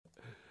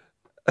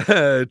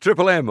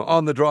Triple M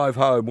on the drive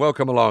home.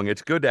 Welcome along.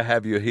 It's good to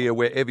have you here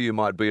wherever you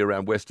might be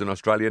around Western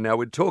Australia. Now,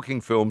 we're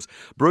talking films.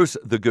 Bruce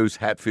the Goose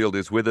Hatfield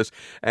is with us.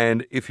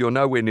 And if you're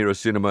nowhere near a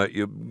cinema,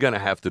 you're going to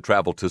have to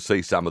travel to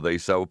see some of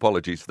these. So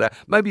apologies for that.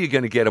 Maybe you're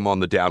going to get them on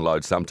the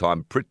download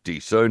sometime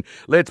pretty soon.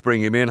 Let's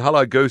bring him in.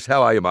 Hello, Goose.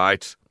 How are you,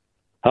 mate?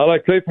 Hello,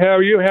 Cliff. How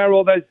are you? How are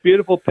all those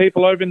beautiful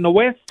people over in the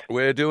West?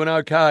 We're doing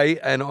okay.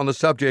 And on the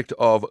subject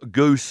of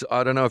Goose,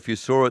 I don't know if you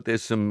saw it,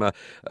 there's some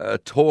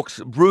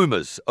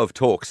rumours of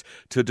talks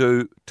to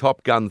do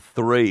Top Gun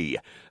 3.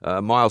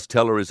 Miles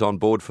Teller is on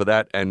board for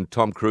that, and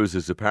Tom Cruise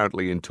is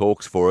apparently in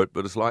talks for it.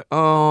 But it's like,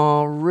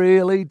 oh,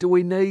 really? Do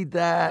we need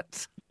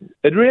that?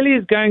 It really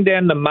is going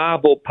down the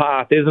Marvel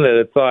path, isn't it?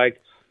 It's like,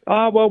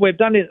 oh, well, we've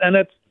done it, and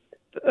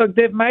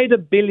they've made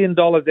 $1 billion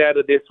out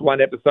of this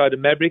one episode of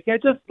Maverick. Yeah,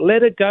 just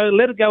let it go.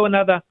 Let it go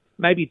another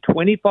maybe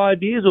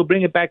 25 years or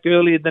bring it back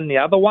earlier than the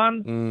other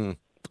one.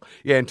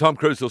 Yeah, and Tom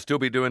Cruise will still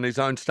be doing his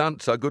own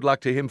stunts, so good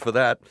luck to him for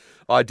that.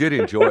 I did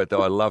enjoy it,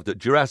 though. I loved it.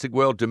 Jurassic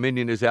World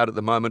Dominion is out at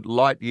the moment.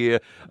 Lightyear,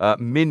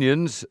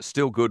 Minions,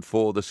 still good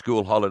for the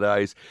school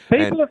holidays.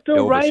 People are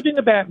still raving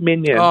about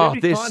Minions.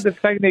 Every time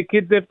they've taken their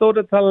kids, they've thought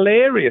it's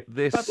hilarious.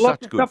 There's but such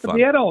lots of good stuff fun. for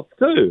the adults,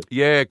 too.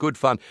 Yeah, good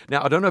fun.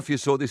 Now, I don't know if you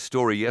saw this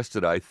story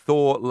yesterday.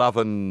 Thor, Love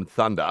and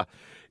Thunder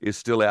is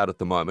still out at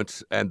the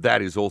moment, and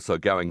that is also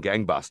going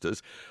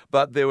gangbusters.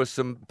 But there were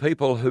some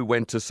people who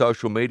went to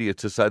social media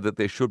to say that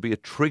there should be a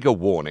trigger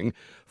warning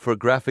for a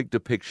graphic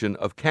depiction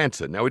of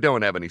cancer. Now, we don't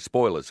want to have any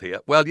spoilers here.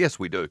 Well, yes,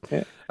 we do.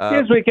 Yeah.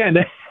 Yes, we can.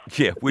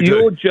 Yeah, we do.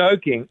 You're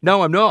joking.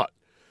 No, I'm not.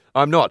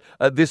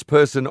 This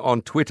person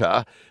on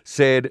Twitter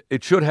said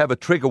it should have a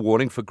trigger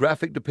warning for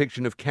graphic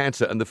depiction of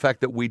cancer and the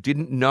fact that we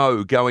didn't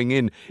know going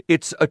in.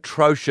 It's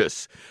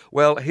atrocious.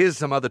 Well, here's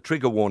some other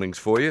trigger warnings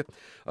for you.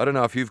 I don't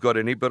know if you've got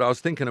any, but I was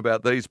thinking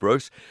about these,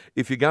 Bruce.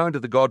 If you go into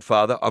The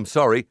Godfather, I'm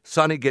sorry,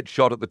 Sonny gets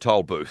shot at the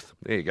toll booth.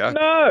 There you go.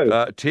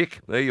 No.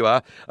 Tick. There you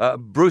are.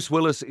 Bruce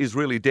Willis is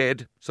really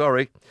dead.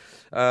 Sorry.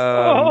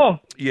 Yeah,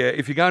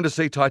 if you're going to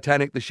see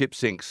Titanic, the ship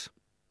sinks.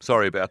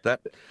 Sorry about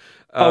that.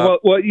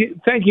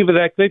 Thank you for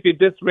that, Cliff. You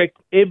just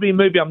wrecked every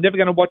movie. I'm never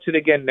going to watch it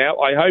again now.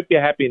 I hope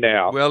you're happy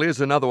now. Well,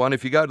 here's another one.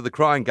 If you go to the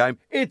Crying Game,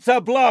 it's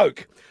a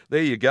bloke.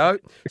 There you go.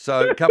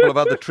 So a couple of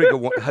other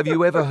Have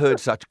you ever heard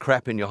such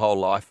crap in your whole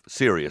life?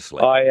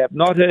 Seriously. I have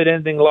not heard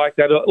anything like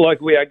that.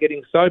 Like, we are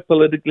getting so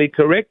politically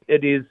correct,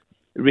 it is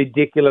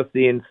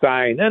ridiculously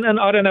insane. And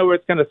I don't know where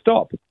it's going to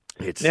stop.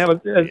 They're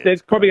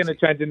probably going to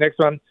change the next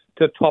one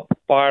to Top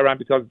Firearm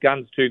because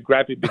gun's too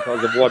graphic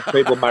because of what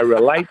people may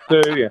relate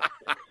to.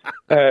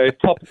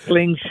 Top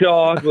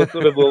Slingshot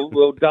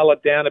will dull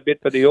it down a bit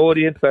for the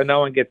audience so no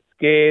one gets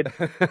scared.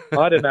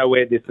 I don't know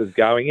where this is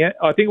going yet.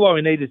 I think what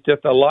we need is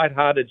just a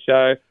light-hearted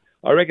show.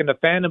 I reckon the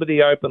Phantom of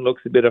the Open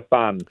looks a bit of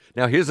fun.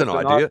 Now, here's an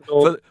idea.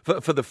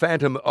 For the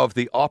Phantom of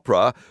the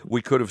Opera,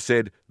 we could have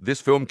said, this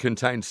film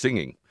contains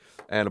singing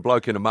and a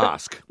bloke in a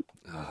mask.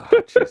 Oh,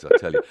 jeez, I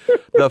tell you.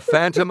 The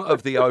Phantom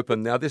of the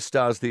Open. Now, this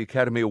stars the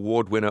Academy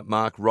Award winner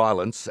Mark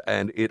Rylance,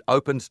 and it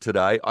opens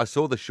today. I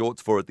saw the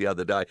shorts for it the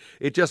other day.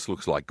 It just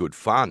looks like good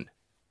fun.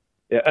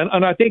 Yeah,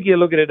 and I think you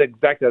look at it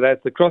exactly.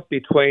 That's the cross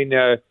between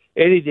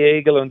Eddie the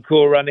Eagle and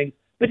Cool Runnings.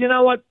 But you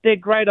know what? They're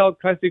great old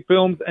classic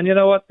films, and you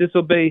know what? This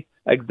will be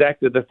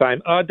exactly the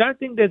same. I don't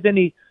think there's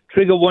any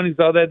trigger warnings,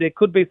 although there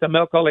could be some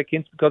alcoholic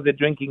hints because they're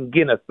drinking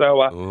Guinness.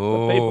 So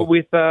for people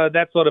with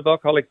that sort of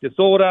alcoholic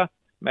disorder,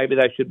 maybe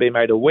they should be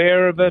made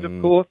aware of it, of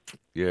course.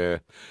 Yeah.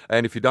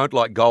 And if you don't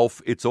like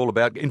golf, it's all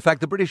about... In fact,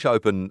 the British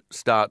Open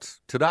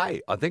starts today.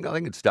 I think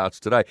it starts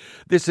today.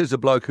 This is a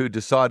bloke who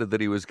decided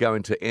that he was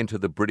going to enter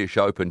the British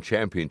Open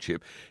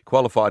Championship,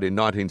 qualified in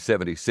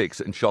 1976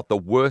 and shot the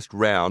worst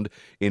round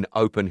in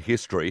Open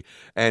history,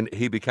 and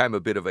he became a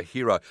bit of a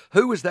hero.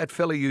 Who was that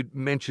fella you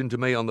mentioned to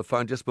me on the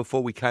phone just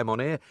before we came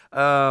on air?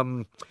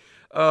 Not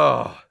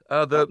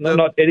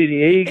Eddie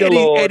the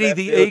Eagle. Eddie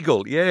the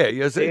Eagle, yeah.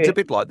 It's a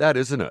bit like that,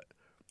 isn't it?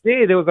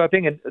 Yeah, there was, I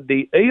think,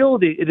 the eel.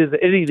 It is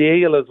Eddie the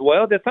Eel as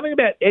well. There's something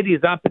about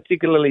Eddies aren't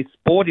particularly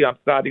sporty, I'm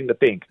starting to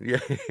think. Yeah.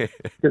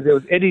 Because there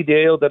was Eddie the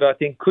Eel that I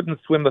think couldn't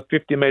swim a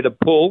 50-metre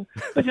pool.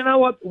 But you know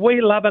what? We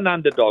love an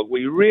underdog.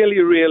 We really,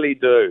 really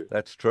do.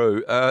 That's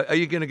true. Are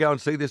you going to go and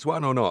see this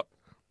one or not?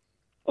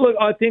 Look,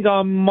 I think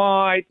I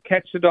might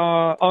catch it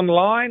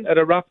online at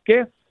a rough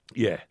guess.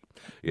 Yeah.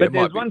 But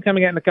there's one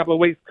coming out in a couple of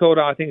weeks called,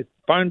 I think it's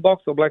Phone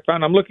Box or Black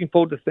Phone. I'm looking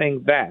forward to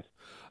seeing that.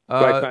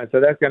 So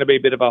that's going to be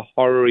a bit of a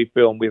horror-y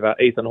film with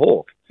Ethan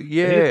Hawke.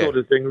 Yeah. And his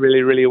daughter's doing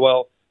really, really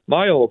well.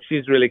 My Hawke,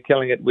 she's really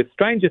killing it with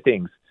Stranger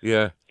Things.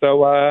 Yeah.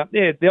 So,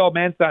 the old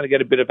man's starting to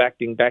get a bit of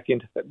acting back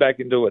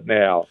into it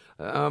now.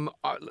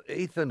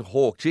 Ethan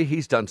Hawke, gee,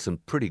 he's done some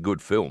pretty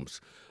good films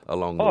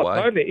along the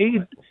way.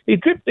 Totally.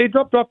 He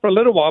dropped off for a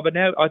little while, but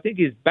now I think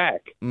he's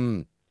back.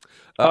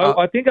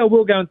 I think I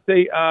will go and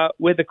see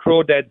Where the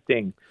Crawdads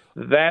Sing.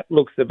 That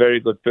looks a very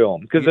good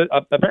film because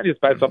apparently it's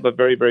based off a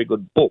very, very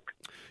good book.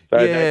 So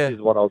that is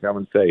what I'll go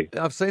and see.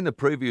 I've seen the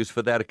previews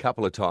for that a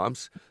couple of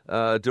times,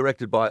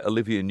 directed by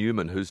Olivia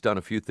Newman, who's done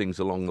a few things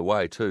along the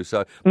way too.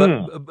 So,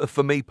 but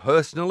for me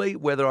personally,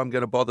 whether I'm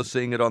going to bother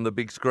seeing it on the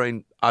big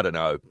screen, I don't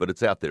know. But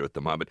it's out there at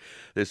the moment.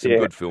 There's some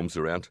good films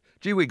around.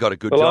 Gee, we got a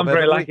good job. Well, I'm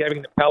very lucky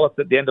having the Palace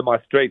at the end of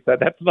my street, so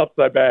that's not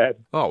so bad.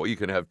 Oh, well, you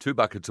can have 2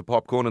 buckets of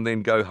popcorn and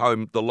then go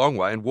home the long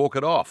way and walk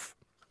it off.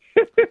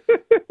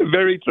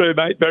 Very true,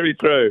 mate. Very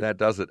true. That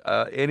does it.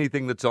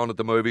 Anything that's on at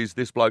the movies,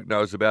 this bloke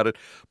knows about it.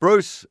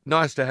 Bruce,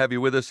 nice to have you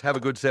with us. Have a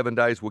good 7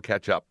 days. We'll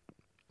catch up.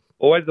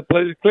 Always a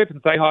pleasure, Cliff, and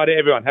say hi to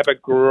everyone. Have a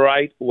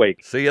great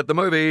week. See you at the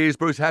movies.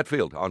 Bruce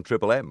Hatfield on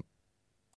Triple M.